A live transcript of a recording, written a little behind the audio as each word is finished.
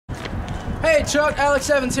Hey Chuck, Alex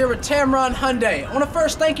Evans here with Tameron Hyundai. I want to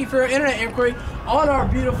first thank you for your internet inquiry on our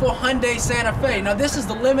beautiful Hyundai Santa Fe. Now this is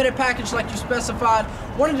the limited package like you specified.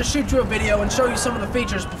 Wanted to shoot you a video and show you some of the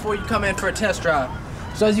features before you come in for a test drive.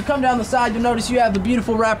 So as you come down the side, you'll notice you have the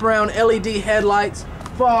beautiful wraparound LED headlights,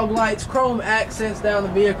 fog lights, chrome accents down the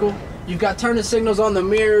vehicle. You've got turning signals on the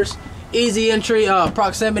mirrors, easy entry,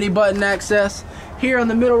 proximity button access. Here on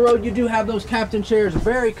the middle road, you do have those captain chairs,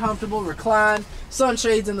 very comfortable, recline,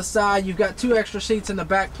 sunshades in the side. You've got 2 extra seats in the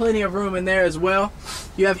back, plenty of room in there as well.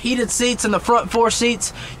 You have heated seats in the front 4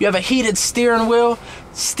 seats. You have a heated steering wheel,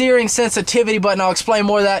 steering sensitivity button. I'll explain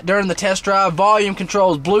more of that during the test drive. Volume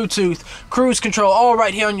controls, Bluetooth, cruise control, all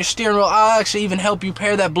right here on your steering wheel. I'll actually even help you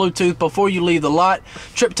pair that Bluetooth before you leave the lot.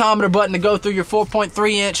 Triptometer button to go through your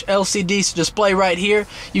 4.3-inch LCD display right here.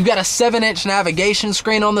 You've got a 7-inch navigation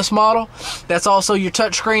screen on this model. That's also your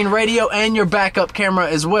touchscreen radio and your backup camera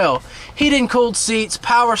as well. Heated and cooled seats,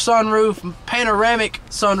 power sunroof, panoramic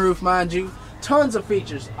sunroof, mind you. Tons of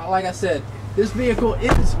features. Like I said, this vehicle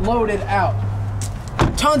is loaded out.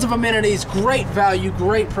 Tons of amenities, great value,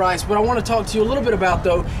 great price. What I want to talk to you a little bit about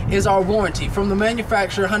though is our warranty. From the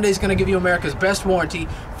manufacturer, Hyundai is going to give you America's best warranty,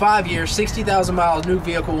 5 years, 60,000 miles new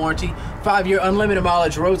vehicle warranty, 5-year unlimited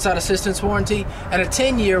mileage roadside assistance warranty, and a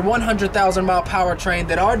 10-year, 100,000 mile powertrain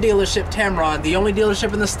that our dealership, Tameron, the only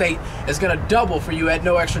dealership in the state, is going to double for you at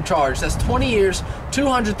no extra charge. That's 20 years,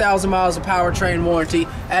 200,000 miles of powertrain warranty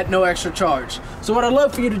at no extra charge. So what I'd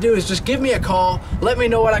love for you to do is just give me a call, let me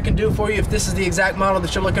know what I can do for you if this is the exact model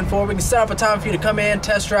that you're looking for. We can set up a time for you to come in,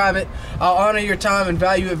 test drive it. I'll honor your time and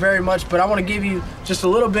value it very much, but I want to give you just a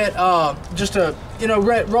little bit, just to, you know,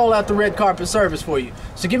 roll out the red carpet service for you.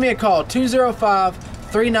 So give me a call.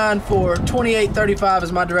 205-394-2835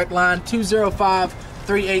 is my direct line.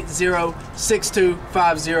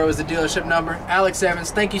 205-380-6250 is the dealership number. Alex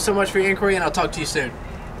Evans, thank you so much for your inquiry, and I'll talk to you soon.